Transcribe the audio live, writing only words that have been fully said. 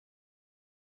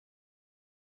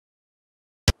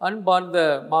அன்பார்ந்த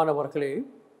மாணவர்களே,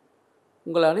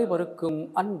 உங்கள் அனைவருக்கும்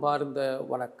அன்பார்ந்த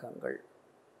வணக்கங்கள்.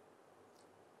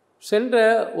 சென்ற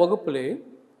வகுப்பிலே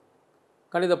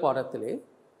கணித பாடத்திலே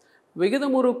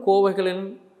விகிதமுறு கோவைகளின்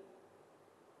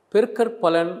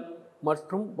பெருக்கற்பலன்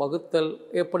மற்றும் வகுத்தல்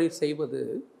எப்படி செய்வது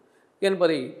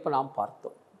என்பதை இப்போ நாம்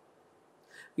பார்த்தோம்.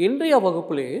 இன்றைய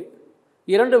வகுப்பிலே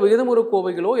இரண்டு விகிதமுறு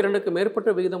கோவைகளோ இரண்டுக்கு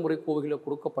மேற்பட்ட விகிதமுறை கோவைகளோ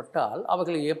கொடுக்கப்பட்டால்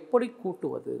அவைகளை எப்படி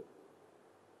கூட்டுவது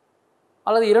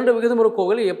அல்லது இரண்டு விகிதமுறு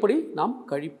கோவைகளை எப்படி நாம்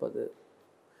கழிப்பது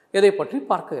இதை பற்றி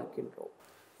பார்க்க இருக்கின்றோம்.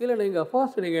 இதில்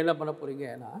நீங்கள் என்ன பண்ண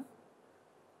போகிறீங்கன்னா,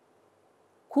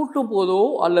 கூட்டும் போதோ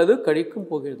அல்லது கழிக்கும்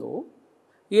போகிறதோ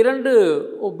இரண்டு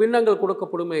பின்னங்கள்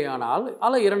கொடுக்கப்படுமேயானால்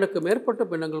அல்லது இரண்டுக்கு மேற்பட்ட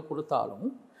பின்னங்கள் கொடுத்தாலும்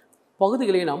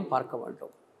பகுதிகளை நாம் பார்க்க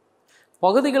வேண்டும்.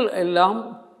 பகுதிகள் எல்லாம்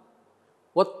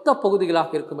ஒத்த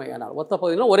பகுதிகளாக இருக்குமேயானால், ஒத்த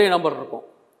பகுதிகள் ஒரே நம்பர் இருக்கும்,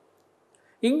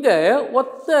 இங்கே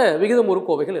ஒத்த விகிதமுறு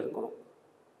கோவைகள் இருக்கணும்.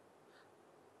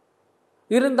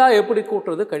 இருந்தால் எப்படி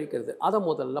கூட்டுறது கழிக்கிறது அதை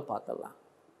முதல்ல பார்த்துடலாம்.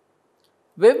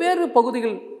 வெவ்வேறு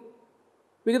பகுதிகள்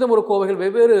விகிதமுறு கோவைகள்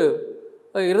வெவ்வேறு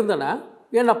இருந்தன,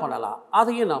 என்ன பண்ணலாம்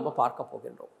அதையும் நாம் பார்க்க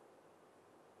போகின்றோம்.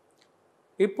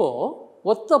 இப்போது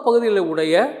ஒத்த பகுதியில்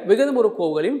உடைய விகிதமுறு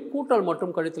கோவைகளின் கூட்டல்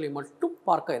மற்றும் கழித்தலை மட்டும்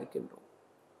பார்க்க இருக்கின்றோம்.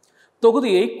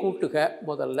 தொகுதியை கூட்டுக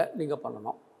முதல்ல நீங்கள்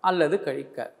பண்ணணும் அல்லது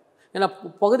கழிக்க. ஏன்னா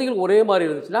பகுதிகள் ஒரே மாதிரி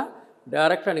இருந்துச்சுன்னா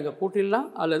டைரெக்டாக நீங்கள்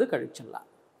கூட்டிடலாம் அல்லது கழிச்சிடலாம்.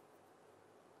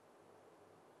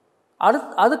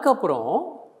 அதுக்கப்புறம்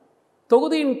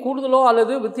தொகுதியின் கூடுதலோ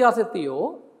அல்லது வித்தியாசத்தையோ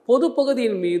பொது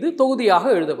பகுதியின் மீது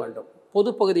தொகுதியாக எழுத வேண்டும். பொது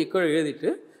பகுதியை கீழே எழுதிட்டு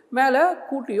மேலே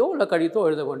கூட்டியோ இல்லை கழித்தோ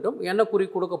எழுத வேண்டும். என்ன குறி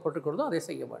கொடுக்கப்பட்டிருக்கிறதோ அதை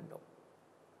செய்ய வேண்டும்.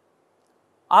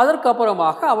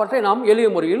 அதற்கப்புறமாக அவற்றை நாம் எளிய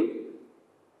முறையில்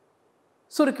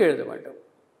சுருக்கி எழுத வேண்டும்.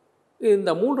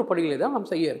 இந்த மூன்று படிகளை தான்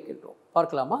நாம் செய்ய இருக்கின்றோம்.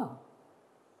 பார்க்கலாமா?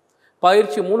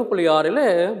 பயிற்சி 3.6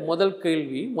 முதல்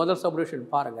கேள்வி, முதல்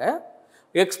சப்டிவிஷன் பாருங்கள்.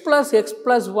 x plus x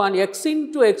plus 1 x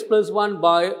into x plus 1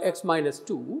 by x minus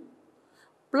 2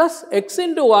 plus x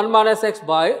into 1 minus x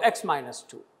by x minus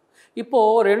 2.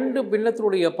 இப்போது ரெண்டு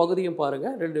பின்னத்தினுடைய பகுதியும்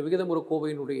பாருங்கள், ரெண்டு விகிதமுறு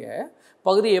கோவையினுடைய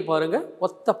பகுதியை பாருங்கள்,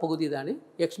 ஒத்த பகுதி தானே,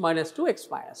 x minus 2 x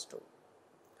minus 2.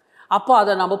 அப்போ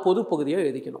அதை நாம் பொது பகுதியை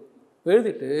எழுதிக்கணும்.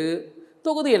 எழுதிட்டு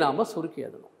தொகுதியை நாம் சுருக்கி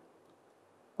எழுதணும்.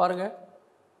 பாருங்கள்,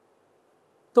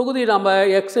 தொகுதி நாம்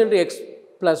x into x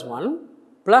plus 1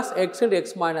 plus x into x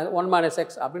minus 1 minus x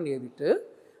அப்படின்னு எழுதிட்டு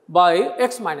by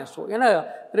x minus 2. ஏன்னா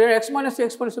x minus 2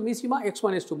 x minus 2 மீசியமா x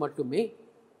minus 2 மட்டுமே.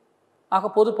 ஆக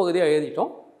பொது பகுதியாக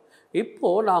எழுதிட்டோம்.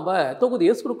 இப்போது நாம்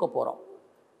தொகுதியை சுருக்க போகிறோம்.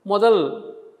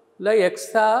 முதல்ல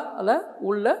எக்ஸால்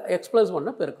உள்ள x plus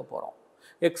 1 பெருக்க போகிறோம்.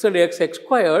 x into x x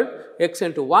squared x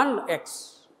into 1x.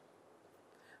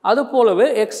 அது போலவே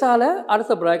எக்ஸால்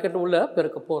அடுத்த ப்ராக்கெட் உள்ள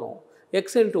பெருக்க போகிறோம். x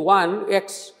into 1x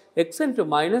x into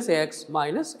minus x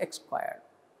squared.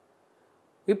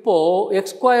 இப்போது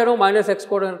எக்ஸ் ஸ்கொயரும் மைனஸ் எக்ஸ்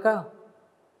ஸ்கொயரும் இருக்கா?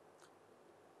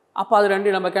 அப்போ அது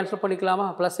ரெண்டையும் நம்ம கேன்சல் பண்ணிக்கலாமா?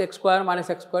 Plus X square minus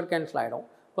X square cancel ஆகிடும்.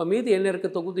 இப்போ மீதி என்ன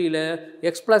இருக்குது தொகுதியில்?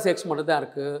 எக்ஸ் ப்ளஸ் எக்ஸ் மட்டும் தான்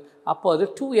இருக்குது. அப்போ அது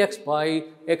 2x by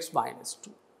x minus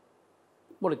 2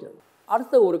 முடிஞ்சது.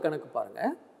 அடுத்த ஒரு கணக்கு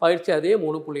பாருங்கள். பயிற்சி அதே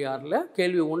 3.6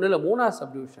 கேள்வி 1 3ஆவது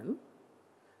சப்டிவிஷன்.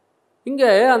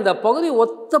 இங்கே அந்த பகுதி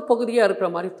ஒத்த பகுதியாக இருக்கிற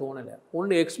மாதிரி தோணலை.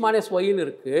 ஒன்று எக்ஸ் மைனஸ் ஒய்ன்னு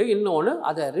இருக்குது, இன்னொன்று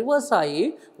அதை ரிவர்ஸ் ஆகி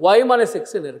ஒய் மைனஸ்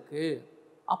எக்ஸ்ன்னு இருக்குது.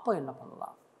 அப்போ என்ன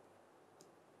பண்ணலாம்?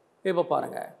 இப்போ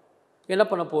பாருங்கள், என்ன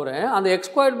பண்ண போகிறேன், அந்த X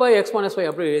squared by X minus Y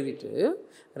அப்படி எழுதிட்டு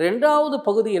ரெண்டாவது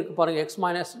பகுதி இருக்குது பாருங்கள், எக்ஸ்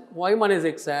மைனஸ் ஒய் மைனஸ்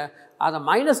எக்ஸை, அதை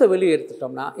மைனஸை வெளியே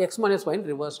எடுத்துட்டோம்னா எக்ஸ் மைனஸ் ஒயின்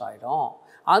ரிவர்ஸ் ஆகிடும்.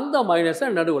 அந்த மைனஸை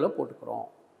நடுவில் போட்டுக்கிறோம்.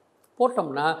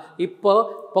 போட்டோம்னா இப்போ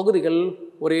பகுதிகள்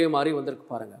ஒரே மாதிரி வந்திருக்கு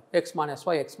பாருங்கள், X minus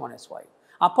Y X minus Y.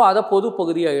 அப்போ அதை பொது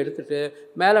பகுதியாக எடுத்துகிட்டு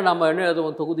மேலே நம்ம என்ன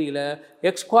எழுதுவோம், தொகுதியில்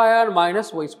X square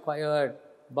minus Y squared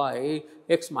by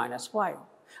X minus Y.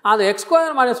 அந்த X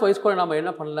square minus Y square நம்ம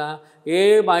என்ன பண்ணலாம், ஏ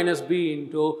மைனஸ் பி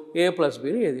இன்ட்டு ஏ ப்ளஸ்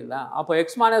பின்னு எழுதிடலாம். அப்போ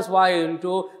X minus Y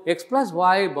into X plus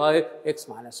Y by X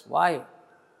minus Y.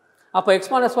 அப்போ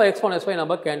எக்ஸ் மைனஸ் ஒய்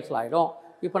நம்ம cancel ஆகிடும்.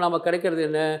 இப்போ நம்ம கிடைக்கிறது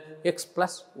என்ன, எக்ஸ்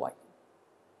ப்ளஸ் ஒய்.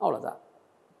 அவ்வளோதான்.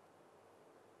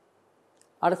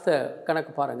 அடுத்த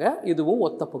கணக்கு பாருங்கள், இதுவும்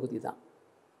ஒத்த பகுதி தான்.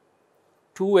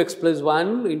 2x plus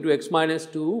 1 into x minus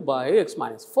 2 by x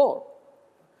minus 4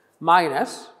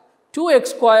 minus 2x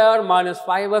square minus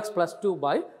 5x plus 2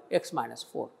 by x minus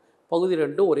 4. பகுதி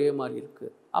ரெண்டும் ஒரே மாதிரி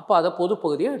இருக்குது. அப்போ அதை பொது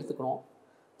பகுதியாக எடுத்துக்கணும்.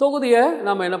 தொகுதியை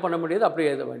நம்ம என்ன பண்ண முடியாது, அப்படியே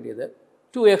எழுத வேண்டியது.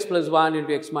 2x plus 1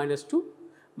 into x minus 2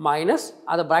 minus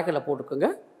அதை ப்ராக்கெட்டில் போட்டுக்கோங்க.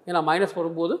 ஏன்னா மைனஸ்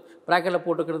வரும்போது ப்ராக்கெட்டில்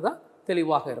போட்டுக்கிறது தான்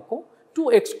தெளிவாக இருக்கும்.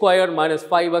 2x squared minus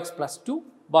 5x plus 2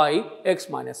 by x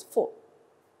minus 4.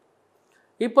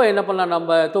 இப்போ என்ன பண்ணலாம்,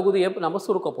 நம்ம தொகுதியை நம்ம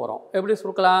சுருக்க போகிறோம். எப்படி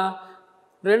சுருக்கலாம்?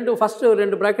 ஃபஸ்ட்டு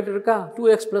ரெண்டு ப்ராக்கெட் இருக்கா,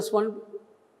 2x plus 1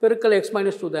 பெருக்கல் x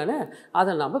minus 2 தானே,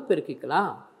 அதை நாம்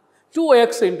பெருக்கிக்கலாம்.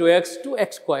 2x into x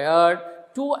 2x squared,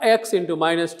 2x into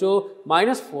minus 2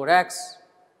 minus 4x.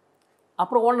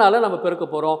 அப்புறம் 1ஆல் நம்ம பெருக்க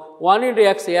போகிறோம். 1 into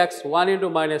x x, 1 into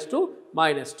minus 2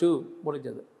 minus 2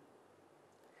 முடிஞ்சது.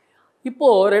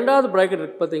 இப்போது ரெண்டாவது ப்ராக்கெட்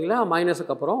இருக்குது பார்த்தீங்களா,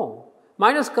 மைனஸுக்கு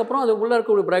அப்புறம் அது உள்ளே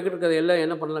இருக்கக்கூடிய ப்ராக்கெட் இருக்கிறது எல்லாம்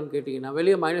என்ன பண்ணலான்னு கேட்டிங்கன்னா,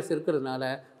 வெளியே மைனஸ் இருக்கிறதுனால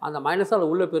அந்த மைனஸால்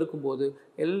உள்ளே பெருக்கும்போது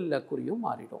எல்லா குறியும்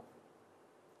மாறிடும்.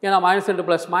 ஏன்னா minus into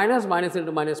plus minus, minus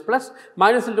into minus plus,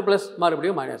 minus into plus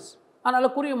மறுபடியும் மைனஸ்.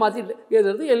 அதனால் குறியை மாற்றி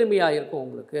எழுதுறது எளிமையாக இருக்கும்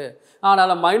உங்களுக்கு.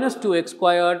 அதனால் minus 2x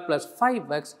squared plus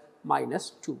 5x minus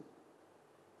 2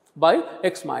 by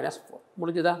x minus 4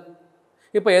 முடிஞ்சுதா?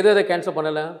 இப்போ எதை கேன்சல்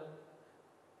பண்ணலை,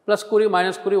 ப்ளஸ் குறி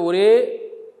மைனஸ் குறி ஒரே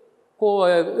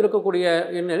இருக்கக்கூடிய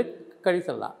எண்ணை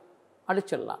கழிச்சிடலாம்,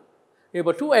 அடிச்சிடலாம்.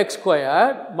 இப்போ 2x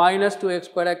squared minus 2x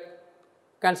squared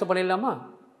cancel பண்ணிடலாமா?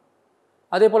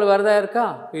 அதே போல் வேறு எதாவது இருக்கா?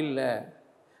 இல்லை.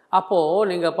 அப்போது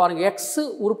நீங்கள் பாருங்கள், எக்ஸ்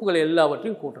உறுப்புகள்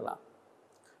எல்லாவற்றையும் கூட்டலாம்.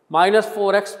 minus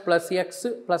 4x plus x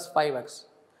plus 5x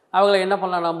அவங்களை என்ன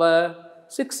பண்ணலாம், நம்ம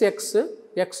 6x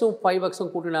எக்ஸும்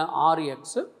 5xும் கூட்டினா 6x,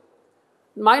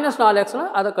 minus 4xனா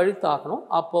அதை கழித்து ஆக்கணும்.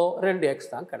 அப்போது 2x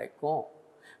தான் கிடைக்கும்.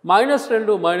 minus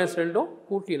 2 minus 2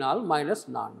 கூட்டினால் minus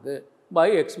 4 by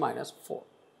x minus 4.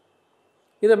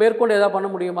 இதை மேற்கொண்டு எதாவது பண்ண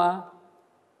முடியுமா?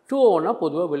 2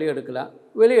 பொதுவாக வெளியே எடுக்கலாம்.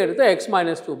 வெளியே எடுத்து x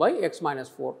minus 2 by x minus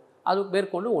 4 அது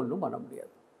மேற்கொண்டு ஒன்றும் பண்ண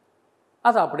முடியாது.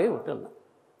 அதை அப்படியே விட்டுடலாம்.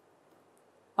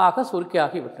 ஆக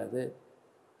சுருக்கியாகி விட்டது.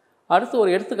 அடுத்து ஒரு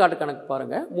எடுத்துக்காட்டு கணக்கு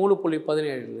பாருங்கள்.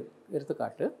 3.17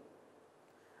 எடுத்துக்காட்டு.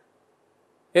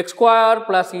 X square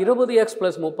plus 20x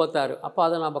plus 36. அப்போ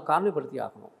அதை நம்ம காரணிப்படுத்தி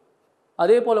ஆகணும்.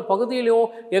 அதே போல் பகுதியிலையும்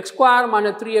X square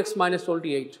minus 3x minus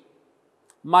 28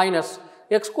 minus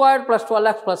X square plus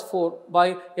 12x plus 4 by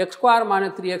X square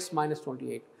minus 3x minus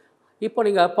 28. இப்போ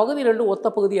நீங்கள் பகுதி ரெண்டும் ஒத்த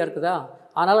பகுதியாக இருக்குதா,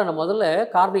 அதனால் நம்ம முதல்ல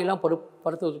காரணியெல்லாம்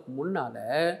படுத்துவதற்கு முன்னால்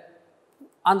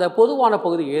அந்த பொதுவான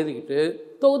பகுதி எழுதிக்கிட்டு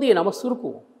தொகுதியை நம்ம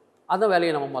சுருக்குவோம். அந்த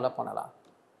வேலையை நம்ம முதல்ல பண்ணலாம்.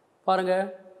 பாருங்கள்,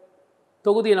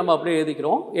 தொகுதியை நம்ம அப்படியே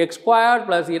எழுதிக்கிறோம். X square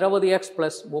plus 20x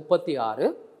plus 36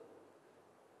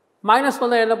 minus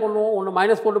வந்தால் என்ன பண்ணுவோம், ஒன்று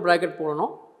மைனஸ் போட்டு ப்ராக்கெட்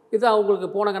போடணும். இது உங்களுக்கு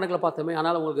போன கணக்கில் பார்த்தோமே,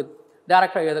 அதனால் உங்களுக்கு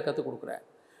டேரெக்டாக எழுத கற்றுக் கொடுக்குறேன்.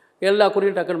 எல்லா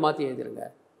குறியும் டக்குன்னு மாற்றி எழுதிருங்க.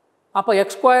 அப்போ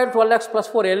எக்ஸ் ஸ்கொயர் 12x ப்ளஸ்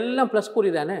 4 எல்லாம் ப்ளஸ் குறி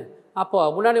தானே, அப்போ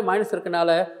முன்னாடி மைனஸ் இருக்கனால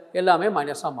எல்லாமே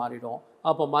மைனஸாக மாறிடும்.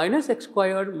 அப்போ minus X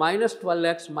squared minus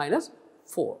 12x minus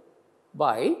 4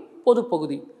 by பொது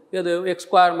பகுதி இது X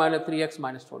square minus 3x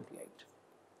minus 28.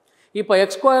 இப்போ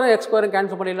எக்ஸ் ஸ்கொயரும்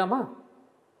கேன்சல் பண்ணிடலாமா?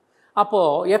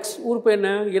 அப்போது எக்ஸ் உறுப்பு என்ன,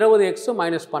 20x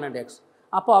மைனஸ் 12x.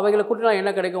 அப்போ அவைகளை கூட்டினா என்ன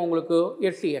கிடைக்கும் உங்களுக்கு,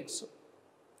 8x.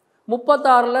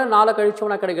 36ல் 4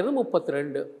 கழிச்சோம்னா கிடைக்கிறது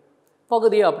 32.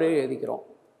 பகுதியை அப்படியே எழுதிக்கிறோம்.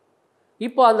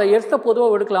 இப்போ அந்த 8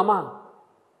 பொதுவாக எடுக்கலாமா?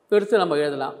 எடுத்து நம்ம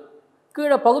எழுதலாம்.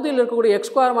 கீழே பகுதியில் இருக்கக்கூடிய X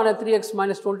square minus 3x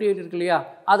minus 28 இருக்கு இல்லையா,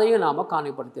 அதையும் நாம்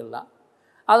காணிப்படுத்திடலாம்.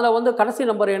 அதில் கடைசி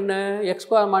நம்பர் என்ன, X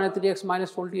square minus 3x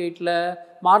minus 28ல்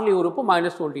மாறிலி உறுப்பு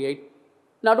மைனஸ் 28,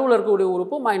 நடுவில் இருக்கக்கூடிய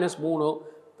உறுப்பு மைனஸ் 3.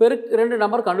 ரெண்டு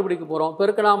நம்பர் கண்டுபிடிக்க போகிறோம்.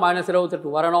 பெருக்கினா மைனஸ்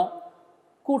 28 வரணும்,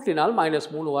 கூட்டினால் மைனஸ்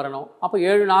 3 வரணும். அப்போ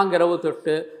 7 4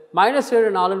 28, மைனஸ்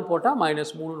 7 4ன்னு போட்டால்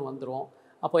மைனஸ் 3ன்னு வந்துடும்.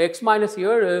 அப்போ எக்ஸ் மைனஸ்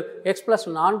 7 எக்ஸ் ப்ளஸ்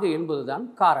 4 என்பது தான்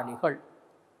காரணிகள்.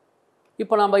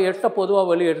 இப்போ நம்ம 8 பொதுவாக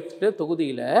வெளியே எடுத்துகிட்டு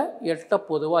தொகுதியில் 8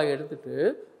 பொதுவாக எடுத்துகிட்டு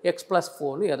எக்ஸ் ப்ளஸ்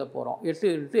 4ன்னு எழுத போகிறோம்.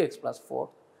 8 இன்ட்டு எக்ஸ் ப்ளஸ் 4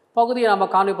 பகுதியை நம்ம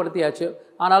காரணிப்படுத்தியாச்சு.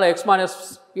 அதனால் எக்ஸ் மைனஸ்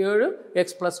 7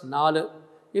 எக்ஸ் ப்ளஸ் 4.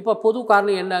 இப்போ பொது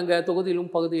காரணி என்னங்க,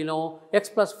 தொகுதியிலும் பகுதியிலும்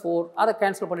எக்ஸ் ப்ளஸ் 4, அதை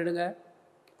கேன்சல் பண்ணிவிடுங்க.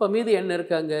 இப்போ மீதி என்ன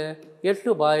இருக்காங்க,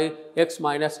 8 பை எக்ஸ்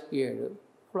மைனஸ் 7.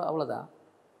 அவ்வளோதான்.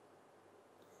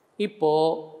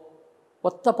 இப்போது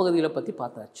ஒத்த பகுதியில் பற்றி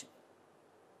பார்த்தாச்சு.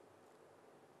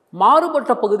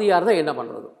 மாறுபட்ட பகுதியாக இருந்தால் என்ன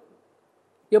பண்ணுறது,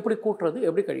 எப்படி கூட்டுறது,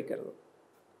 எப்படி கழிக்கிறது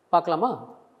பார்க்கலாமா?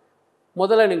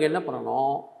 முதல்ல நீங்கள் என்ன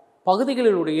பண்ணணும்,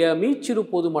 பகுதிகளினுடைய மீச்சிறு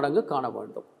பொது மடங்கு காண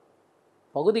வேண்டும்.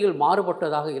 பகுதிகள்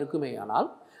மாறுபட்டதாக இருக்குமே ஆனால்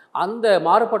அந்த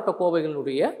மாறுபட்ட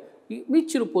கோவைகளுடைய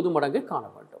மீச்சிறு பொது மடங்கை காண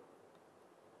வேண்டும்.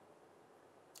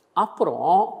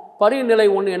 அப்புறம் படிநிலை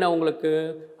 1 என்ன உங்களுக்கு,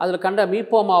 அதில் கண்ட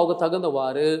மீப்போமாவுக்கு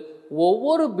தகுந்தவாறு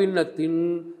ஒவ்வொரு பின்னத்தின்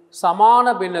சமான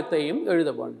பின்னத்தையும் எழுத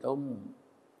வேண்டும்.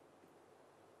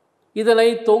 இதனை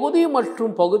தொகுதி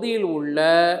மற்றும் பகுதியில் உள்ள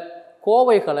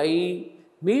கோவைகளை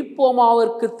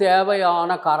மீப்போமாவிற்கு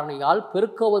தேவையான காரணியால்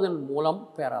பெருக்குவதன் மூலம்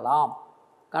பெறலாம்.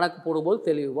 கணக்கு போடும்போது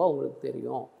தெளிவாக உங்களுக்கு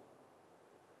தெரியும்.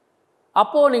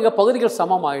 அப்போது நீங்கள் பகுதிகள்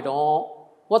சமமாயிடும்.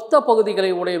 ஒத்த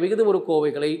பகுதிகளை உடைய விகிதமுறு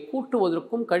கோவைகளை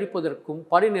கூட்டுவதற்கும் கழிப்பதற்கும்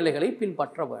படிநிலைகளை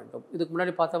பின்பற்ற வேண்டும். இதுக்கு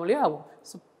முன்னாடி பார்த்தோம் இல்லையா,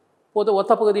 பொது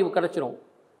ஒத்த பகுதி கிடச்சிரும்.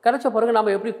 கிடைச்ச பிறகு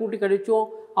நம்ம எப்படி கூட்டி கழிச்சோம்,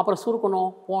 அப்புறம் சுருக்கணும்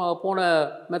போன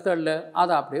மெத்தடில்,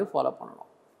 அதை அப்படியே ஃபாலோ பண்ணணும்.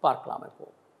 பார்க்கலாம்.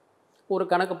 இப்போது ஒரு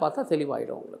கணக்கு பார்த்தா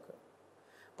தெளிவாயிடும் உங்களுக்கு.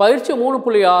 பயிற்சி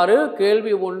 3.6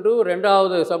 கேள்வி 1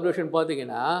 ரெண்டாவது சப்டிவிஷன்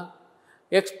பார்த்தீங்கன்னா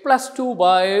X plus 2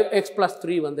 by X plus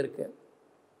 3 வந்திருக்கு,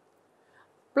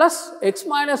 plus X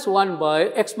minus 1 by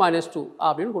X minus 2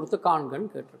 அப்படின்னு கொடுத்து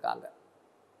காண்கன்னு கேட்டிருக்காங்க.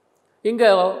 இங்கே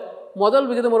முதல்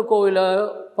விகிதமுறுகோவையில்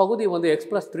பகுதி வந்து எக்ஸ்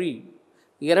ப்ளஸ் 3,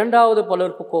 இரண்டாவது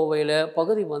பல்லுறுப்புக்கோவையில்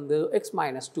பகுதி வந்து எக்ஸ்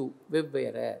மைனஸ் 2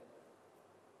 வெவ்வேறு.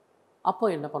 அப்போ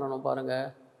என்ன பண்ணணும் பாருங்கள்.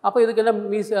 அப்போ இதுக்கு என்ன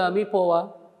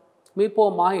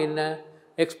மீப்போமா என்ன?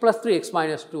 எக்ஸ் ப்ளஸ் 3 எக்ஸ்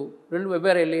மைனஸ் 2 ரெண்டு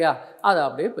வெவ்வேறு இல்லையா, அதை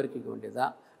அப்படியே பெருக்கிக்க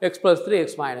வேண்டியதுதான். X plus 3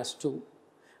 X minus 2.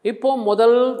 இப்போது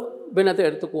முதல் பின்னத்தை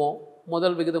எடுத்துக்குவோம்.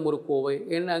 முதல் விகிதமுறுகோவை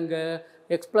என்னங்க?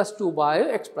 X plus 2 by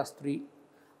X plus 3.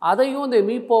 அதையும் இந்த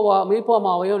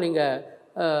மீப்போமாவையும்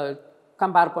நீங்கள்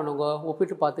கம்பேர் பண்ணுங்க.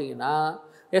 ஒப்பிட்டு பார்த்தீங்கன்னா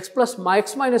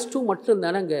எக்ஸ் மைனஸ் 2 மட்டும்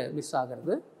தானேங்க மிஸ்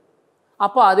ஆகிறது.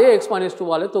 அப்போ அதே எக்ஸ் மைனஸ்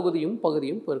 2வால் தொகுதியும்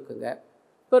பகுதியும் பெருக்குங்க.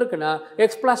 பெருக்குன்னா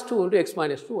X plus 2 into X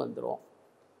minus 2 வந்துடும்.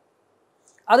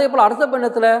 அதே போல் அடுத்த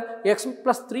பின்னத்தில் எக்ஸ்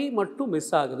ப்ளஸ் 3 மட்டும் மிஸ்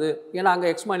ஆகுது. ஏன்னா அங்கே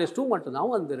எக்ஸ் மைனஸ் 2 மட்டும்தான்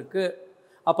வந்திருக்கு.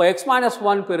 அப்போ எக்ஸ் மைனஸ்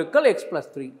 1 பெருக்கல் எக்ஸ் ப்ளஸ்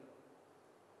 3.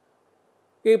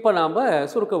 இப்போ நாம்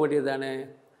சுருக்க வேண்டியது தானே.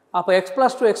 அப்போ எக்ஸ்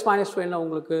ப்ளஸ் 2 எக்ஸ் மைனஸ் 2 என்ன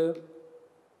உங்களுக்கு?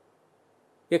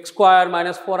 X square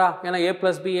minus 4. ஏன்னா ஏ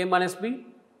plus B A minus B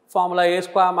formula A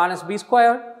square minus B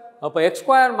square. அப்போ X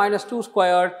square minus 2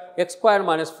 square X square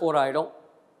minus 4 ஆகிடும்.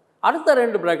 அடுத்த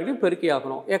ரெண்டு ப்ராக்கெட்டையும் பெருக்கி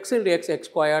ஆகணும். X into X X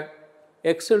square,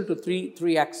 X into 3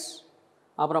 3x,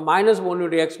 அப்புறம் minus 1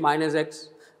 into X minus X,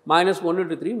 minus 1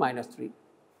 into 3 minus 3.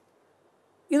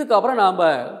 இதுக்கப்புறம் நாம்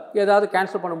ஏதாவது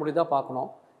கேன்சல் பண்ண முடியுதா பார்க்கணும்.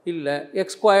 இல்லை,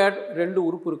 எக்ஸ் ஸ்கொயர் ரெண்டு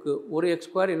உறுப்பு இருக்குது, ஒரு எக்ஸ்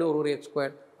ஸ்கொயர் இன்னும் ஒரு எக்ஸ்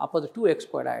ஸ்கொயர், அப்போ அது 2x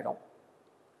ஸ்கொயர் ஆகிடும்.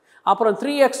 அப்புறம்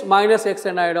 3x மைனஸ் எக்ஸ்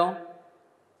என்ன ஆகிடும்?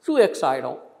 2x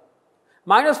ஆகிடும்.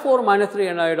 மைனஸ் 4 மைனஸ் 3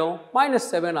 என்ன ஆகிடும்? மைனஸ்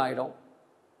 7 ஆகிடும்.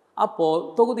 அப்போது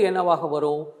தொகுதி என்னவாக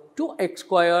வரும்? 2x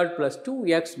square plus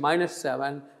 2x minus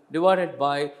 7 divided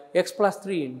by X plus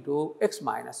 3 into X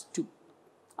minus 2.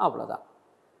 அவ்வளோதான்.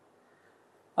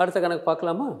 அடுத்த கணக்கு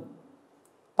பார்க்கலாமா?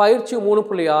 பயிற்சி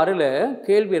 3.6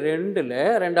 கேள்வி 2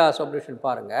 ரெண்டாவது சப்டிவிஷன்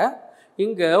பாருங்கள்.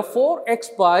 இங்கே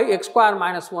 4x by X square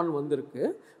minus 1 வந்திருக்கு,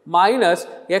 minus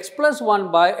X plus 1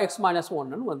 by X minus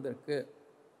 1 வந்திருக்கு.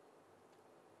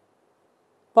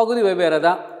 பகுதி வெவ்வேறு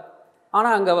தான்.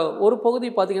 ஆனால் அங்கே ஒரு பகுதி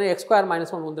பார்த்திங்கன்னா எக்ஸ் ஸ்கொயர்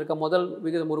மைனஸ் 1 வந்திருக்க முதல்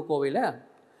விகிதமுறுகோவையில்.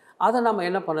 அதை நம்ம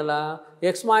என்ன பண்ணலாம்?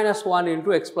 X minus 1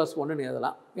 into X plus 1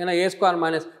 எழுதலாம். ஏன்னா ஏ ஸ்கொயர்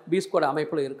மைனஸ் பி ஸ்கொயர்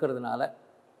அமைப்பில் இருக்கிறதுனால.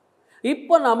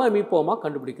 இப்போ நாம் மீப்போமா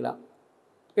கண்டுபிடிக்கலாம்.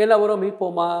 என்ன வரும்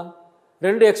மீப்போமா?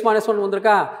 ரெண்டு எக்ஸ் மைனஸ் 1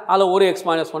 வந்திருக்கா, அதில் ஒரு எக்ஸ்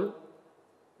மைனஸ் 1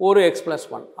 ஒரு எக்ஸ் ப்ளஸ்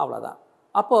 1, அவ்வளோதான்.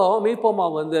 அப்போது மீப்போமா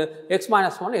வந்து எக்ஸ்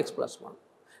மைனஸ் 1 எக்ஸ் ப்ளஸ் 1.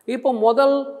 இப்போ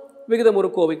முதல்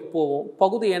விகிதமுறுகோவைக்கு போவோம்.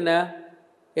 பகுதி என்ன?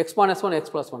 X minus 1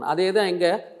 X plus 1. அதே தான்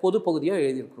இங்கே பொது பகுதியாக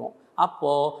எழுதியிருக்கிறோம்.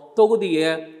 அப்போது தொகுதியை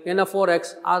என்ன 4x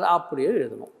அது அப்படியே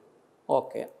எழுதணும்.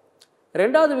 ஓகே,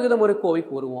 ரெண்டாவது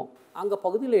விகிதமுறுகோவைக்கு வருவோம். அங்கே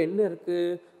பகுதியில் என்ன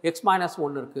இருக்குது? எக்ஸ் மைனஸ்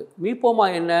 1 இருக்குது. மீப்போமா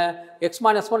என்ன? X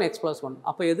minus 1 X plus 1.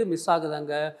 அப்போ எது மிஸ்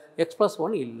ஆகுதாங்க? எக்ஸ் ப்ளஸ்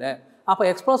 1 இல்லை. அப்போ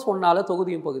எக்ஸ் ப்ளஸ் 1ஆல்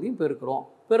தொகுதியும் பகுதியும் பெருக்கிறோம்.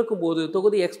 பெருக்கும்போது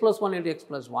தொகுதி X plus 1 into X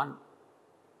plus 1.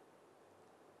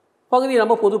 பகுதியை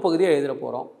நம்ம பொது பகுதியாக எழுத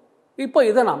போகிறோம். இப்போ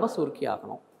இதை நம்ம சுருக்கி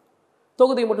ஆகணும்.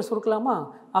 தொகுதியை மட்டும் சுருக்கலாமா?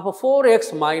 அப்போ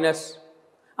 4x மைனஸ்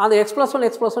அந்த X plus 1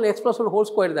 X plus 1 X plus 1 whole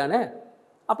square தானே.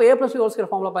 அப்போ ஏ plus B whole square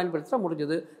formula பயன்படுத்தினா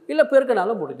முடிஞ்சது. இல்லை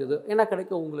பெருக்கனாலும் முடிஞ்சது. என்ன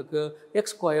கிடைக்கும் உங்களுக்கு?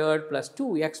 X squared plus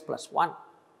 2x plus 1.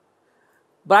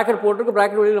 Bracket போட்டிருக்கு,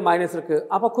 ப்ராக்கெட் வெளியில் மைனஸ் இருக்குது.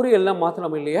 அப்போ குறியெல்லாம்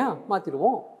மாற்றணும் இல்லையா?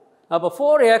 மாற்றிடுவோம். அப்போ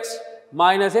 4x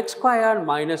minus X square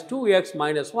minus 2x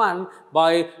minus 1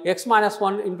 by X minus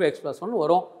 1 into X plus 1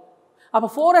 வரும். அப்போ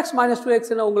 4x மைனஸ் 2x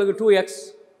உங்களுக்கு 2x.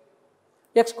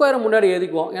 எக்ஸ் ஸ்கொயரை முன்னாடி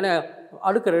எழுதிக்குவோம், ஏன்னா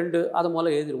அடுக்கு 2 அது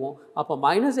முதல்ல எழுதிடுவோம். அப்போ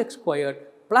minus X square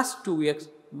plus 2x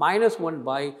minus 1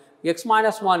 by X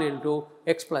minus 1 into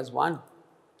X plus 1.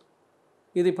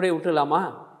 இது இப்படியே விட்டுடலாமா?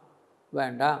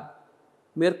 வேண்டாம்,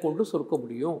 மேற்கொண்டு சுருக்க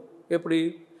முடியும். எப்படி?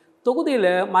 தொகுதியில்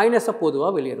மைனஸை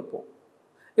பொதுவாக வெளியெடுப்போம்.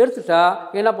 எடுத்துட்டா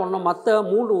என்ன பண்ணணும்? மற்ற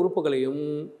 3 உறுப்புகளையும்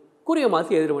குறிய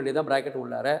மாற்றி எழுத வேண்டியதான் ப்ராக்கெட்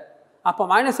உள்ளார. அப்போ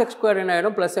மைனஸ் எக்ஸ் ஸ்கொயர் என்ன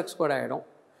ஆகிடும்? ப்ளஸ் எக்ஸ் ஸ்கொயர் ஆகிடும்.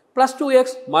 ப்ளஸ் 2x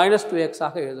மைனஸ் 2x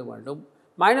ஆக எழுத வேண்டும்.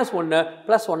 மைனஸ் 1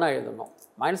 ப்ளஸ் 1 எழுதணும்.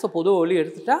 மைனஸை பொதுவாக வெளியே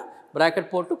எடுத்துட்டா ப்ராக்கெட்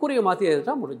போட்டு குறிய மாற்றி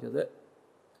எழுதிட்டா முடிஞ்சது.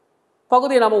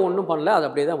 பகுதியை நம்ம ஒன்றும் பண்ணல, அது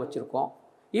அப்படியே தான் வச்சுருக்கோம்.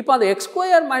 இப்போ அந்த X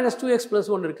square minus 2x plus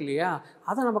 1 இருக்கு இல்லையா,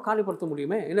 அதை நம்ம காலிப்படுத்த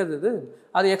முடியுமே. என்னது இது?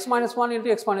 அது X minus 1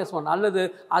 into X minus 1 அல்லது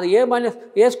அது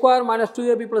ஏ square minus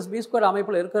 2ab plus B square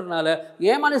அமைப்பில் இருக்கிறதுனால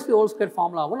ஏ மைனஸ் பி ஹோல் ஸ்கொயர்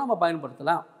ஃபார்முலாவும் நம்ம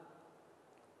பயன்படுத்தலாம்.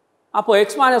 அப்போ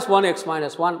எக்ஸ் மைனஸ் 1 எக்ஸ்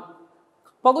மைனஸ் 1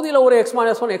 பகுதியில் ஒரு எக்ஸ்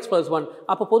மைனஸ் 1 எக்ஸ் ப்ளஸ் 1.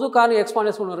 அப்போ பொது காரணி எக்ஸ்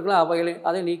மைனஸ் 1 இருக்குல்ல, அவைகளை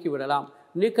அதை நீக்கி விடலாம்.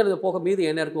 நீக்கிறது போக மீது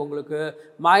என்ன இருக்குது உங்களுக்கு?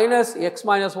 Minus X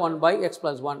minus 1 by X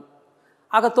plus 1.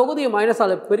 ஆக தொகுதியை மைனஸ்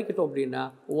அதை பெருக்கிட்டோம் அப்படின்னா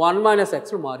 1 மைனஸ்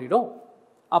எக்ஸ்னு மாறிடும்.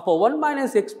 அப்போ 1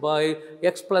 minus x by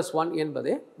x plus 1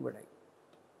 என்பதே விடை.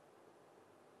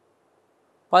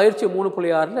 பயிற்சி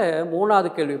 3.6ல் மூணாவது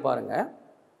கேள்வி பாருங்கள்,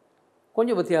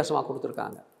 கொஞ்சம் வித்தியாசமாக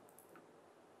கொடுத்துருக்காங்க.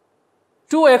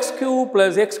 2x cube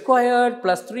plus x squared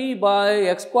plus 3 by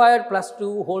x squared plus 2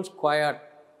 whole squared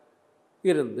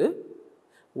இருந்து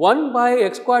 1 by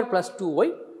x squared plus 2ஐ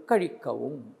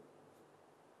கழிக்கவும்.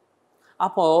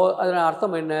 அப்போது அதன்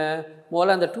அர்த்தம் என்ன?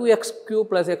 முதல்ல அந்த 2x cube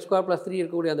plus x squared plus 3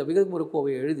 இருக்கக்கூடிய அந்த விகிதமுறு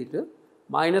கோவையை எழுதிட்டு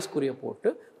மைனஸ் குறியை போட்டு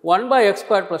 1 by x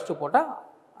squared plus 2 போட்டால்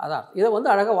அதான். இதை வந்து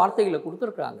அழகாக வார்த்தைகளை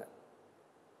கொடுத்துருக்குறாங்க.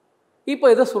 இப்போ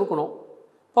இதை சுருக்கணும்.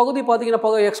 பகுதி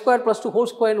பார்த்தீங்கன்னா x squared plus 2 whole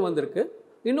squareன்னு வந்திருக்கு.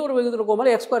 இன்னொரு விகிதமுறு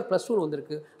கோவையில் x squared plus 2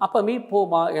 வந்திருக்கு. அப்போ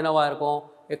போமா என்னவாக இருக்கும்?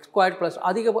 x squared plus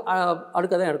அதிக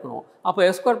அடுக்க தான் எடுக்கணும். அப்போ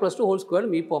x squared plus 2 whole square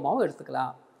போமாவும்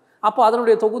எடுத்துக்கலாம். அப்போ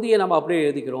அதனுடைய தொகுதியை நம்ம அப்படியே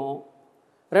எழுதிக்கிறோம்.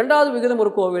 ரெண்டாவது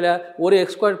விகிதமுறு கோவையில் ஒரு x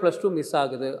squared plus 2 மிஸ்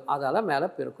ஆகுது, அதால் மேலே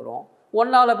பெருக்கிறோம்.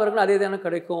 1ஆல் பெருக்குன்னு அதே தானே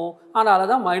கிடைக்கும். அதனால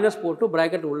தான் மைனஸ் போட்டு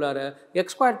ப்ராக்கெட் உள்ளார x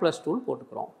squared plus 2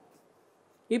 போட்டுக்கிறோம்.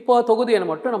 இப்போ தொகுதியை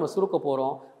மட்டும் நம்ம சுருக்க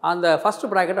போகிறோம். அந்த ஃபஸ்ட்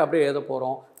ப்ராக்கெட் அப்படியே எழுத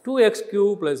போகிறோம். 2x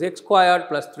cube plus x squared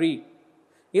plus 3.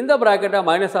 இந்த ப்ராக்கெட்டை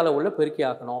மைனஸால் உள்ள பெருக்கி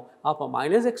ஆக்கணும். அப்போ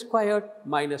மைனஸ் x squared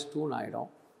minus 2ன்னு ஆகிடும்.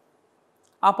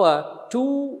 அப்போ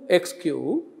 2x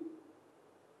cube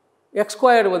x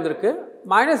squared வந்திருக்கு,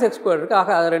 மைனஸ் x squared இருக்குது.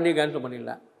 ஆக அதை ரெண்டையும் கேன்சல்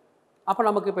பண்ணிடலாம். அப்போ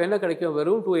நமக்கு இப்போ என்ன கிடைக்கும்?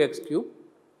 வெறும் 2x cube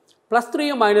plus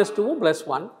 3யும் minus 2வும் plus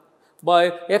 1 by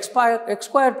x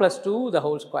squared plus 2 the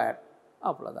whole square.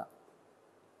 அவ்வளோதான்.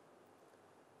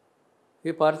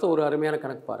 இப்போ அடுத்து ஒரு அருமையான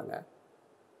கணக்கு பாருங்கள்.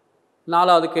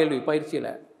 நாலாவது கேள்வி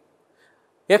பயிற்சியில்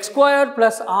x squared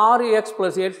plus 6x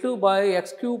plus 8 by x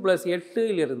cube plus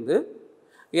 8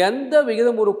 எந்த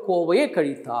விகிதமுறு கோவையை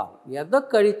கழித்தால், எதை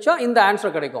கழித்தா இந்த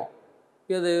ஆன்சர் கிடைக்கும்?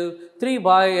 இது 3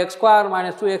 by x square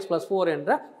minus 2x plus 4 என்ற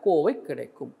கோவை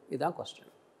கிடைக்கும். இதுதான் கொஸ்டின்.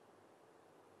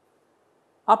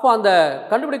 அப்போ அந்த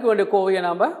கண்டுபிடிக்க வேண்டிய கோவையை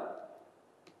நாம்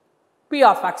p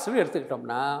of x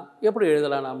எடுத்துக்கிட்டோம்னா எப்படி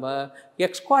எழுதலாம்? நம்ம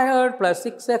x squared plus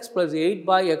 6x plus 8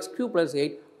 by x cube plus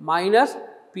 8 minus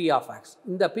p of x.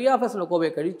 இந்த p of x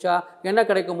கோவையை கழிச்சா என்ன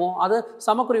கிடைக்குமோ அதை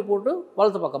சமக்குறி போட்டு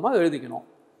வலது பக்கமாக எழுதிக்கணும்.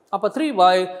 அப்போ 3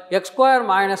 by x square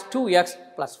minus 2x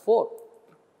plus 4.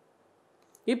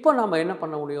 இப்போ நம்ம என்ன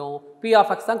பண்ண முடியும்? p of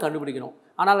x தான் கண்டுபிடிக்கணும்.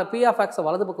 ஆனால் p of x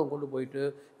வலது பக்கம் கொண்டு போயிட்டு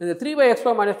இந்த 3 by x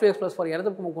square minus 2x plus 4 இடது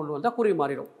பக்கம் கொண்டு வந்தால் குறி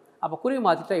மாறிடும். அப்போ குறி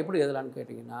மாற்றிட்டா எப்படி எழுதலான்னு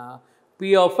கேட்டிங்கன்னா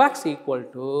p of x equal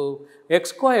to x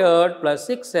squared plus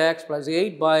 6x plus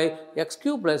 8 by x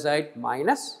cube plus 8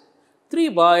 minus 3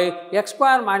 by x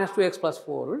square minus 2x plus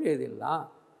 4 எழுதிடலாம்.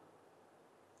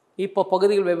 இப்போ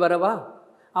பகுதிகள் வெவ்வேறவா?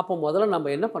 அப்போ முதல்ல நம்ம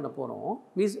என்ன பண்ண போகிறோம்?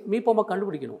 மீப்போமா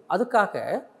கண்டுபிடிக்கணும். அதுக்காக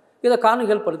இதை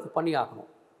காரணிகள் பண்ணி ஆகணும்.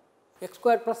 x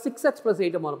squared plus 6x plus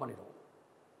 8 முதல்ல பண்ணிடுவோம்.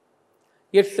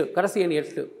 8 கடைசி எண்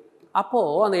 8.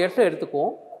 அப்போது அந்த 8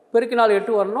 எடுத்துக்குவோம். பெருக்கினால்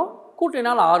 8 வரணும்,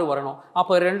 கூட்டினால் 6 வரணும்.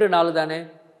 அப்போ 2 4 தானே,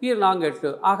 இது 4 8.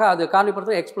 ஆக அது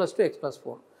காரணிப்படுத்த x plus 2 x plus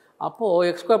 4.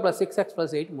 அப்போது x squared plus 6x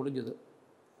plus 8 முடிஞ்சுது.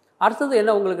 அடுத்தது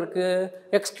என்ன உங்களுக்கு இருக்குது?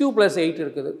 x cube plus 8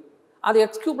 இருக்குது. அது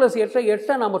x cube plus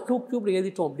 8 நம்ம 2 cube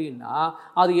எழுதிட்டோம் அப்படின்னா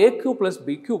அது a cube plus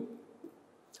b cube.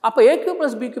 அப்போ a cube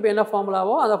plus b cube என்ன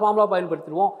ஃபார்முலாவோ அந்த ஃபார்முலா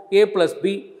பயன்படுத்திடுவோம். a plus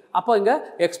b. அப்போ இங்கே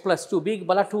x plus 2, bக்கு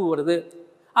பதிலாக 2 வருது.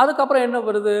 அதுக்கப்புறம் என்ன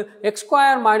வருது? x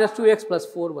square minus 2x plus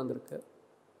 4 வந்திருக்கு.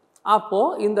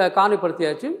 அப்போது இந்த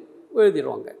காரணிப்படுத்தியாச்சு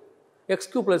எழுதிடுவாங்க. x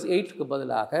cube plus 8க்கு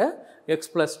பதிலாக x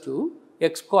plus 2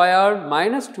 x square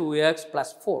minus 2x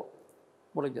plus 4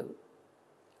 முடிஞ்சது.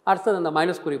 அடுத்தது அந்த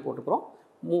மைனஸ் குறி போட்டுக்கிறோம்.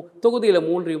 தொகுதியில்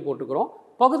 3ஐயும் போட்டுக்கிறோம்.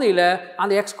 பகுதியில்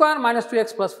அந்த x square minus 2x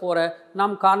plus 4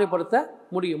 நாம் காரணிப்படுத்த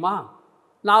முடியுமா?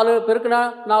 4 பெருக்குனா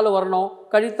 4 வரணும்,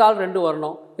 கழித்தால் 2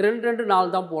 வரணும். 2 2 4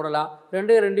 தான் போடலாம்.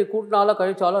 2 2 கூட்டினாலும்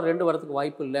கழித்தாலும் 2 வரதுக்கு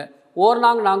வாய்ப்பு இல்லை. ஒரு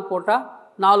நாங்கள் போட்டால்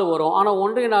 4 வரும். ஆனால்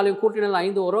 1 4 கூட்டினால்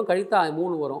 5 வரும், கழித்தால்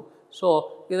 3 வரும். ஸோ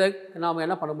இதை நாம்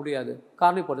என்ன பண்ண முடியாது?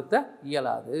 காரணிப்படுத்த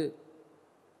இயலாது.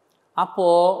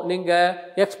 அப்போது நீங்கள்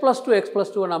x plus 2 x plus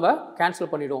 2 நம்ம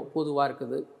கேன்சல் பண்ணிவிடுவோம். பொதுவாக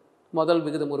இருக்குது முதல்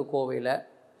விகிதமுறு கோவையில்.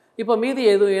 இப்போ மீதி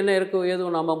எதுவும் என்ன இருக்குது?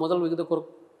 எதுவும் நம்ம முதல் விகித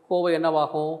கோவை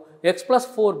என்னவாகும்? x plus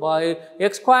 4 by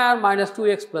x square minus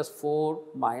 2x plus 4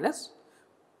 minus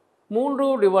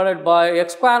 3 divided by x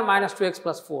square minus 2x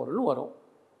plus 4ன்னு வரும்.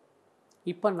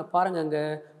 இப்போ பாருங்கங்க,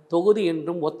 தொகுதி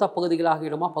என்றும் ஒத்த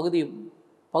பகுதிகளாகிடுமா?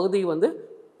 பகுதி வந்து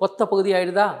ஒத்த பகுதி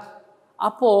ஆகிடுதா?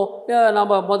 அப்போது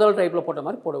நம்ம முதல் டைப்பில் போட்ட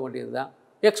மாதிரி போட வேண்டியது தான்.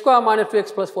 x square minus 2x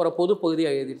plus 4 பொது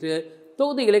பகுதியாக எழுதிட்டு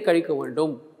தொகுதிகளை கழிக்க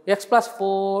வேண்டும். x plus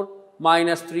 4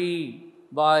 minus 3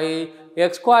 by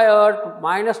x squared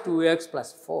minus 2x plus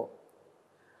 4.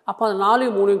 அப்போ அது 4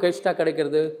 3 கழிச்சிட்டா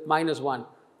கிடைக்கிறது -1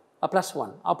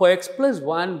 +1. அப்போ x plus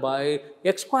 1 by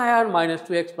x squared minus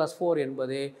 2x plus 4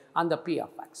 என்பதே அந்த p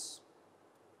of x.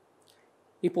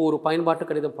 இப்போ ஒரு பயன்பாட்டு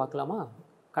கடிதம் பார்க்கலாமா?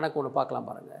 கணக்கு ஒன்று பார்க்கலாம்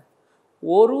பாருங்கள்.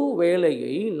 ஒரு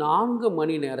வேலையை 4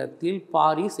 மணி நேரத்தில்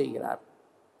பாரி செய்கிறார்.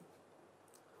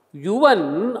 யுவன்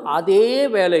அதே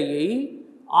வேலையை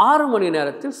 6 மணி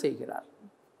நேரத்தில் செய்கிறார்.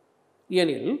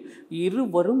 எனில்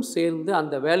இருவரும் சேர்ந்து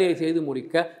அந்த வேலையை செய்து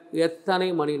முடிக்க எத்தனை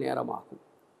மணி நேரம் ஆகும்?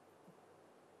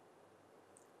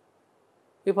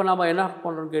 இப்போ நம்ம என்ன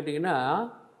பண்ணுறோம்னு கேட்டிங்கன்னா,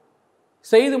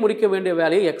 செய்து முடிக்க வேண்டிய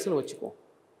வேலையை எக்ஸ்னு வச்சுக்குவோம்.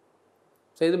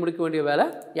 செய்து முடிக்க வேண்டிய வேலை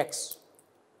எக்ஸ்.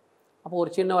 அப்போ ஒரு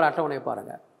சின்ன ஒரு அட்டவணையை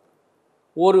பாருங்கள்.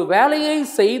 ஒரு வேலையை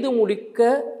செய்து முடிக்க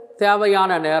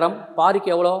தேவையான நேரம் பாரிக்கு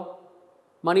எவ்வளோ?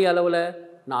 மணி அளவில்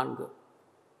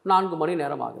 4 மணி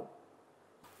நேரம் ஆகும்.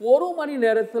 1 மணி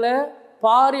நேரத்தில்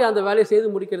பாரி அந்த வேலையை செய்து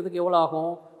முடிக்கிறதுக்கு எவ்வளோ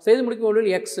ஆகும்? செய்து முடிக்க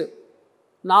வேண்டியது எக்ஸு.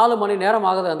 4 மணி நேரம்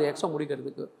ஆகுது அந்த எக்ஸை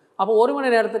முடிக்கிறதுக்கு. அப்போ 1 மணி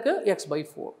நேரத்துக்கு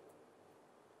x/4.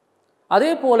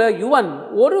 அதே போல் யுவன்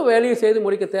ஒரு வேலையை செய்து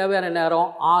முடிக்க தேவையான நேரம்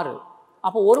 6.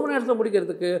 அப்போ 1 மணி நேரத்தில்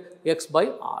முடிக்கிறதுக்கு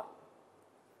x/6.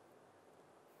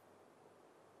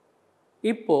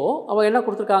 இப்போது அவன் என்ன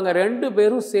கொடுத்துருக்காங்க? 2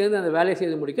 பேரும் சேர்ந்து அந்த வேலையை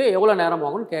செய்து முடிக்க எவ்வளோ நேரம்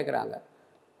ஆகும்னு கேட்குறாங்க.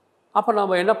 அப்போ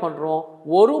நம்ம என்ன பண்ணுறோம்?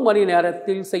 1 மணி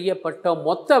நேரத்தில் செய்யப்பட்ட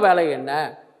மொத்த வேலை என்ன?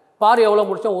 பாரி எவ்வளோ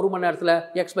முடித்தோம்? 1 மணி நேரத்தில்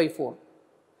x/4.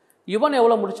 இவன்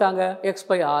எவ்வளோ முடித்தாங்க?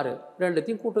 x/6.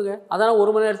 ரெண்டுத்தையும் கூட்டுங்க. அதனால்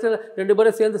 1 மணி நேரத்தில் 2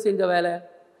 பேரும் சேர்ந்து செஞ்ச வேலை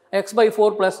x/4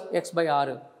 +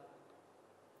 x/6.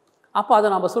 அப்போ அதை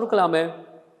நம்ம சுருக்கலாமே.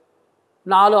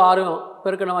 4 6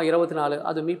 பெருக்கணமாக 24.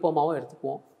 அது மீப்போமாவும்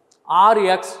எடுத்துக்குவோம்.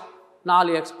 6x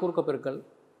 4x குறுக்க பெருக்கல்.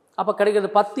 அப்போ கிடைக்கிறது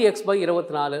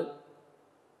 10x/24.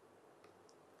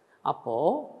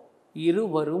 அப்போது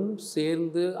இருவரும்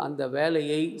சேர்ந்து அந்த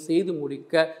வேலையை செய்து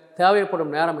முடிக்க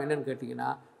தேவைப்படும் நேரம் என்னன்னு கேட்டிங்கன்னா,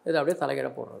 இதை அப்படியே தலைகிட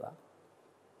போடுறதா?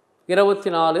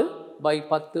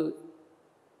 24/10.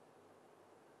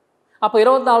 அப்போ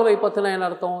 24/10னா என்ன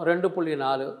அர்த்தம்?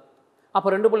 2.4. அப்போ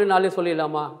 2.4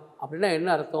 சொல்லிடலாமா? அப்படின்னா என்ன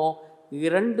அர்த்தம்?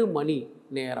 2 மணி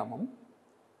நேரமும்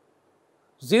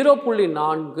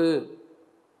 0.4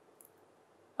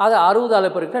 அது 60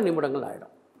 பெருக்கிற நிமிடங்கள் ஆகிடும்.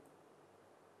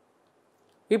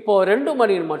 இப்போது 2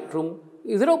 மணி மற்றும்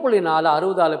 0.4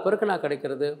 60 பெருக்கினா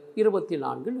கிடைக்கிறது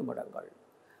 24 நிமிடங்கள்.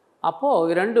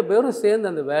 அப்போது 2 பேரும் சேர்ந்து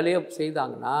அந்த வேலையை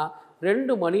செய்தாங்கன்னா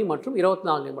 2 மணி மற்றும்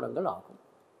 24 நிமிடங்கள் ஆகும்.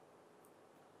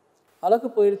 அலகு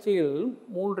பயிற்சியில்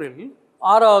 3இல்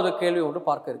 6வது கேள்வி ஒன்று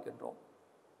பார்க்க இருக்கின்றோம்.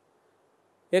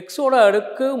 எக்ஸோட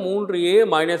அடுக்கு 3a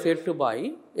 - 8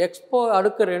 x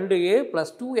அடுக்கு 2a +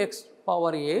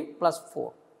 2x⁴ + 4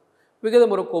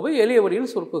 விகிதமுறுக்கோவை எளிய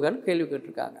வழியில் சுருக்குகன்னு கேள்வி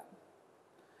கேட்டிருக்காங்க.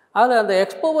 அதில் அந்த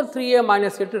x⁴a -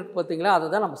 8 இருக்குது பார்த்தீங்களா, அதை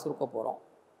தான் நம்ம சுருக்க போகிறோம்.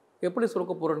 எப்படி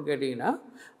சுருக்க போகிறோன்னு கேட்டிங்கன்னா,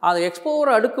 அது x⁴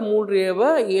 அடுக்கு 3aவை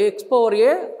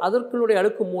x⁴a அதற்குடைய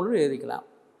அடுக்கு 3ன்னு எழுதிக்கலாம்.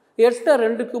 8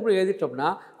 2 கியூப்னு எழுதிட்டோம்னா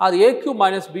அது a³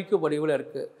 - b³ வடிவில்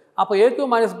இருக்குது. அப்போ a³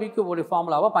 - b³ உடைய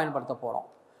ஃபார்முலாவை பயன்படுத்த போகிறோம்.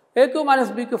 a³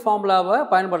 - b³ ஃபார்முலாவை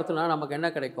பயன்படுத்தினா நமக்கு என்ன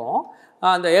கிடைக்கும்?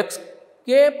 அந்த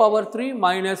xk⁴ -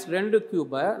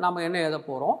 2³ நம்ம என்ன எழுத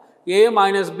போகிறோம்? a -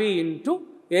 b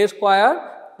 × a²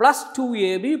 +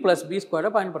 2ab + b²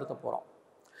 பயன்படுத்த போகிறோம்.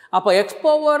 அப்போ x⁴a -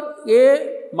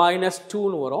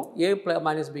 2ன்னு வரும். a -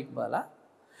 bக்கு பதிலாக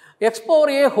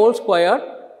x⁴a²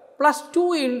 + 2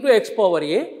 ×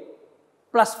 x⁴a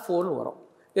 + 4ன்னு வரும்.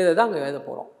 இதை தான் அங்கே எழுத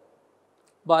போகிறோம்.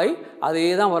 பை அதே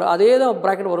தான் வரும். அதே தான்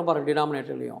ப்ராக்கெட் வரும் பாருங்கள்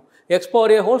டினாமினேட்டர்லையும்.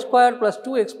 x⁴a² +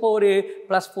 2x⁴a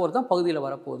 + 4 தான் பகுதியில்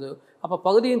வரப்போகுது. அப்போ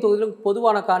பகுதியின் தொகுதியிலும்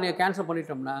பொதுவான காரணியை கேன்சல்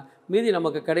பண்ணிட்டோம்னா மீதி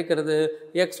நமக்கு கிடைக்கிறது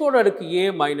xோட அடுக்கு a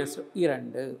 -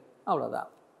 2. அவ்வளோதான்.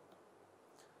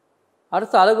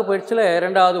 அடுத்த அலகு பயிற்சியில்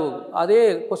 2வது அதே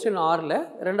கொஸ்டின் 6ல்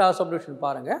 2வது சப்டிவிஷன்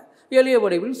பாருங்கள். எளிய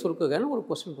வடிவில் சுருக்குகன்னு ஒரு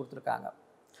கொஸ்டின் கொடுத்துருக்காங்க.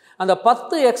 அந்த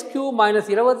 10x³ -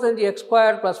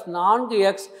 25x² +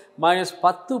 4x -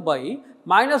 10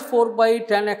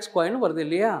 -4/10x² வருது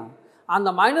இல்லையா? அந்த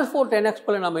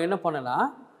 -4/10x² நம்ம என்ன பண்ணலாம்?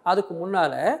 அதுக்கு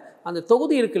முன்னால் அந்த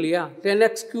தொகுதி இருக்கு இல்லையா,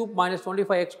 10x³ -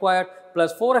 25x²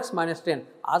 + 4x - 10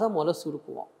 அதை முதல்ல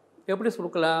சுருக்குவோம். எப்படி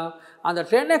சுருக்கலாம்? அந்த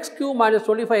 10x³ -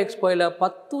 25x²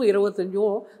 10 25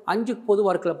 5க்கு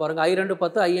பொதுவாக இருக்கல பாருங்கள். i2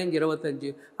 10 i5 25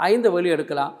 5 வெளியே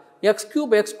எடுக்கலாம். x³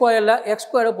 x²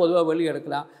 x² பொதுவாக வெளியே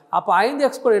எடுக்கலாம். அப்போ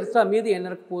 5x² எடுத்தால் மீதி என்ன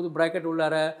இருக்க போகுது? ப்ராக்கெட்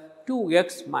உள்ளார 2x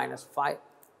 - 5.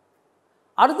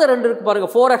 அடுத்த 2 இருக்குது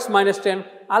பாருங்கள், 4x - 10.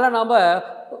 அதில் நம்ம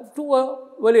 2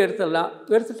 வெளியே எடுத்துடலாம்.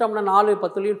 எடுத்துட்டோம்னா 4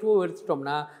 10லையும் 2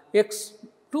 எடுத்துட்டோம்னா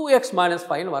 2x -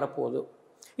 5ன்னு வரப்போகுது.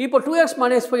 இப்போ 2x -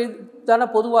 5 தானே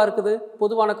பொதுவாக இருக்குது,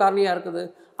 பொதுவான காரணியாக இருக்குது.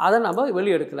 அதை நம்ம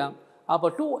வெளியே எடுக்கலாம். அப்போ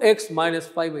 2x -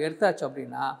 5 எடுத்தாச்சு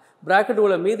அப்படின்னா ப்ராக்கெட்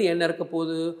உள்ள மீதி என்ன இருக்க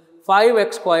போகுது?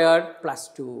 5x² +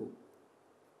 2.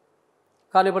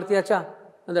 காரணிப்படுத்தியாச்சா?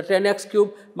 அந்த 10x³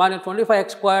 -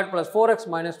 25x² + 4x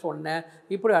 - 1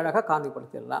 இப்படி அழகாக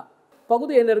காரணிப்படுத்திடலாம்.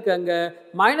 பகுதி என்ன இருக்குது? அங்கே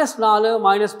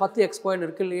 -4 - 10x²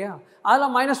 இருக்குது இல்லையா?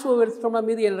 அதில் -2 எடுத்துட்டோம்னா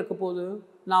மீதி என்ன இருக்க போகுது?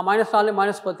 நான் -4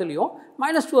 -10லையும்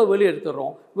 -2 வெளியே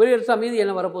எடுத்துடுறோம். வெளியே எடுத்தால் மீதி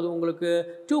என்ன வரப்போகுது உங்களுக்கு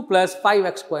 2 +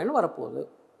 5x² வரப்போகுது.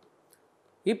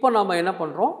 இப்போ நம்ம என்ன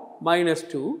பண்ணுறோம்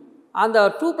 -2 அந்த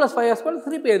 2 + 5x²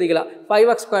 திருப்பி எழுதிக்கலாம்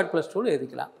 5x² + 2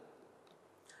 எழுதிக்கலாம்.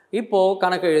 இப்போது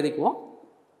கணக்கை எழுதிக்குவோம்.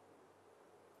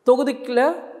 தொகுதிக்குள்ள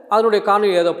அதனுடைய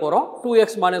காரணியை எழுத போகிறோம் 2x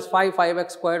 - 5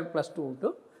 5x² + 2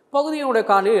 பகுதியினுடைய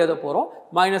காரணியை எழுத போகிறோம்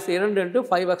 -2 ×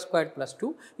 5x² + 2.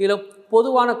 இதில்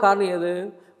பொதுவான காரணி எது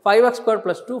 5x²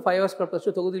 + 2 5x² +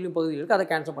 2 தொகுதியிலும் பகுதியில் இருக்குது. அதை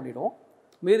கேன்சல் பண்ணிவிடுவோம்.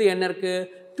 மீதி என்ன இருக்குது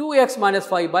 2x -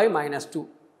 5/-2.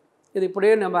 இது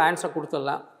இப்படியே நம்ம ஆன்சர்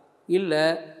கொடுத்துடலாம். இல்லை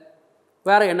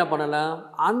வேறு என்ன பண்ணலாம்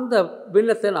அந்த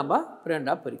பின்னத்தை நம்ம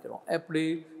 2ஆக பிரிக்கிறோம். எப்படி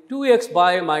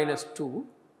 2x/-2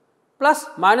 ப்ளஸ்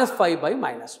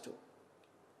 -5/-2.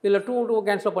 இதில் 2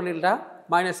 கேன்சல் பண்ணிட்டா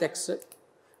 -x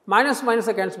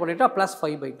மைனஸை கேன்சல் பண்ணிட்டா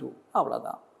 +5/2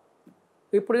 அவ்வளோதான்.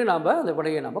 இப்படியும் நாம் அந்த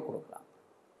விடையை நம்ம கொடுக்கலாம்.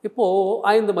 இப்போது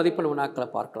 5 மதிப்பெண் வினாக்களை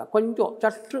பார்க்கலாம். கொஞ்சம்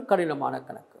சற்று கடினமான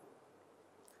கணக்கு.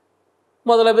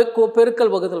 முதல்ல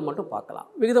பெருக்கல் வகுத்தல் மட்டும் பார்க்கலாம்.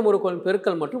 விகிதம் உறுப்புகளின்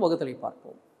பெருக்கல் மற்றும் வகுத்தலை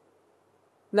பார்ப்போம்.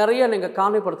 நிறைய நீங்கள்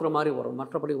காரணிப்படுத்துகிற மாதிரி வரும்,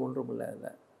 மற்றபடி ஒன்றும் இல்லை.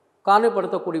 இல்லை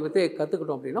காரணிப்படுத்தக்கூடிய வித்தையை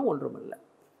கற்றுக்கிட்டோம் அப்படின்னா ஒன்றும் இல்லை.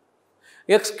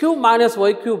 x³ -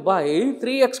 y³ /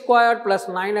 3x² +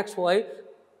 9xy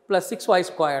 +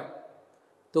 6y².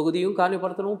 தொகுதியும்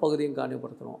காரணிப்படுத்தணும், பகுதியும்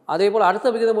காரணிப்படுத்தணும். அதே போல் அடுத்த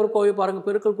விகிதம் ஒரு கோவை பாருங்கள்,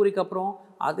 பெருக்கல் குறிக்கு அப்புறம்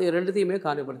அது ரெண்டுத்தையுமே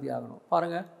காரணிப்படுத்தி ஆகணும்.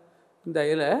 பாருங்கள் இந்த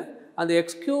இதில் அந்த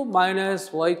x³ -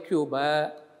 y³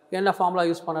 என்ன ஃபார்முலா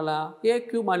யூஸ் பண்ணலாம்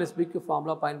a³ - b³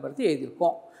 ஃபார்முலா பயன்படுத்தி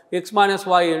எழுதியிருக்கோம். x - y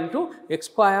 × x²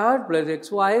 +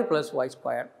 xy +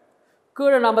 y².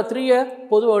 கீழே நம்ம 3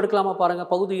 பொதுவாக எடுக்கலாமா பாருங்கள்.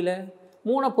 பகுதியில்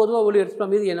 3 பொதுவாக வெளியே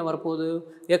எடுத்துட்டோம். மீதி என்ன வரப்போகுது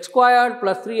x²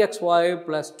 + 3xy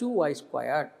 +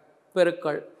 2y²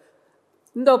 பெருக்கல்.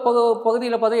 இந்த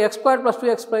பகுதியில் பார்த்தா x² +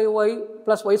 2xy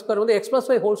 + y² வந்து x +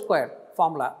 y ஹோல்²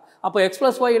 ஃபார்முலா. அப்போ x +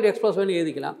 y × x + y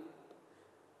எழுதிக்கலாம்.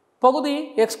 பகுதி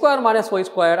x² -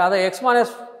 y², அதை x -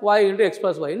 y × x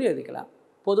 + y எழுதிக்கலாம்.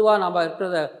 பொதுவாக நம்ம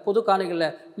இருக்கிறத பொது காரணிகளில்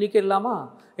நீக்கிடலாமா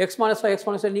x - y x -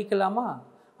 y நீக்கலாமா.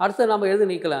 அடுத்து நம்ம எழுதி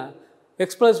நீக்கலாம் x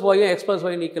 + y x +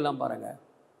 y நீக்கலாம் பாருங்கள்.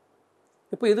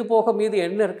 இப்போ இது போக மீதி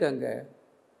என்ன இருக்குது அங்கே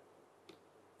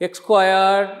x²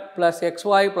 +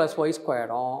 xy + y²,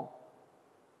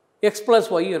 x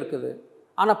 + y இருக்குது.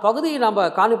 ஆனால் பகுதியை நம்ம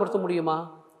காரணிப்படுத்த முடியுமா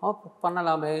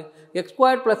பண்ணலாமே. x²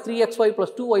 + 3xy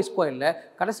 + 2y²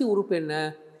 கடைசி உறுப்பு என்ன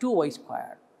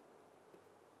 2y².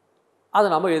 அதை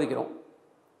நம்ம எழுதிக்கிறோம்.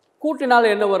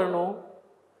 கூட்டினால் என்ன வரணும்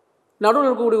நடுவில்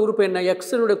இருக்கக்கூடிய உறுப்பு என்ன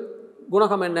எக்ஸினுடைய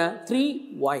குணகம் என்ன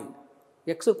 3y.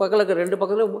 எக்ஸ் பக்கத்தில் 2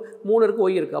 பக்கத்தில் 3 இருக்குது,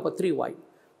 y இருக்குது. அப்போ 3y.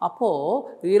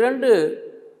 அப்போது 2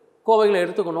 கோவைகளை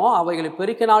எடுத்துக்கணும். அவைகளை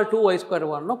பெருக்கினால் 2y²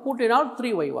 வரணும், கூட்டினால்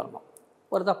 3y வரணும்.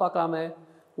 வருதா பார்க்கலாமே.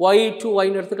 y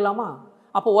 2yன்னு எடுத்துக்கலாமா.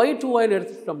 அப்போ y 2yன்னு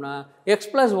எடுத்துக்கிட்டோம்னா x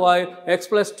 + y x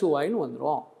 + 2yன்னு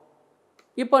வந்துடும்.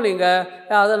 இப்போ நீங்கள்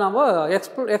அதை நம்ம x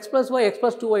 + y x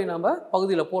 + 2y நம்ம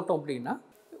பகுதியில் போட்டோம் அப்படின்னா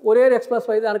ஒரே x +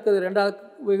 y தான் இருக்குது 2வது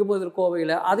வெகுமதி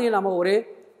கோவையில். அதையும் நம்ம ஒரே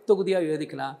தொகுதியாக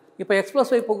எழுதிக்கலாம். இப்போ x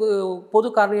 + y பொது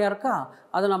காரணியாக இருக்கா,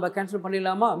 அதை நம்ம கேன்சல்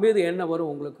பண்ணிடலாமா. மீது என்ன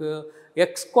வரும் உங்களுக்கு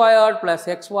x² +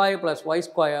 xy +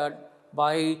 y² /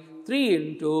 3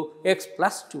 × x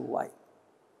 + 2y.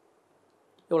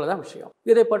 இவ்வளோதான் விஷயம்.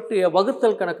 இதை பற்றிய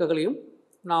வகுத்தல் கணக்குகளையும்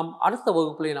நாம் அடுத்த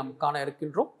வகுப்பிலே நாம் காண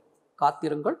இருக்கின்றோம்.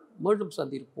 காத்திருங்கள், மீண்டும்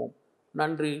சந்திப்போம்.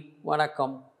 நன்றி,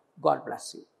 வணக்கம். God bless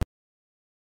you.